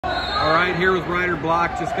All right, here with Ryder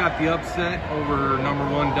Block. Just got the upset over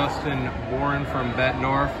 #1 Dustin Warren from Bet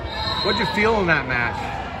North. What'd you feel in that match?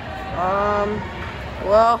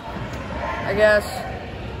 Well, I guess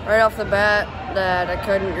right off the bat that I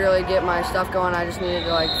couldn't really get my stuff going. I just needed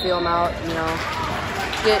to like feel them out, you know,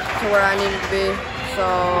 get to where I needed to be. So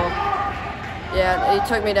yeah, he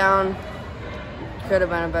took me down. Could have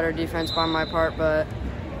been a better defense by my part, but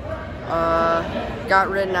got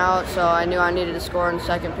ridden out, so I knew I needed to score in the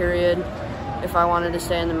second period if I wanted to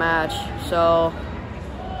stay in the match. So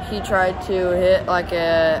he tried to hit like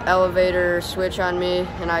a elevator switch on me,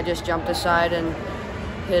 and I just jumped aside and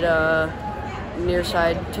hit a near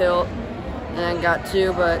side tilt, and then got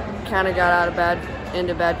two, but kind of got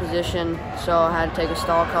into bad position, so I had to take a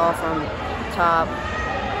stall call from top,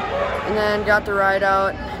 and then got the ride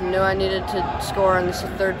out. Knew I needed to score in the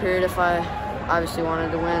third period if I obviously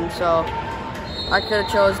wanted to win, so I could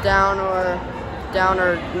have chose down or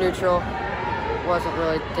neutral. Wasn't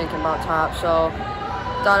really thinking about top, so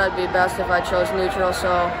thought it'd be best if I chose neutral.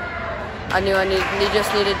 So I knew I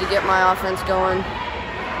just needed to get my offense going,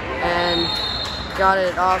 and got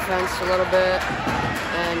it offense a little bit,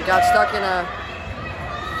 and got stuck in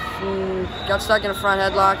a front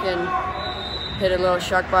headlock and hit a little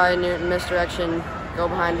shuck by near misdirection, go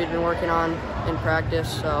behind we'd been working on in practice.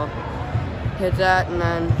 So hit that and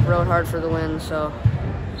then rode hard for the win. So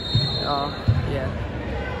yeah.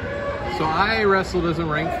 So I wrestled as a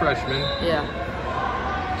ranked freshman. Yeah.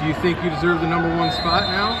 Do you think you deserve the #1 spot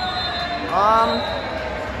now?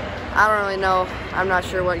 I don't really know. I'm not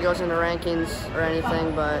sure what goes into rankings or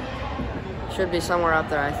anything, but should be somewhere up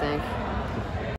there, I think.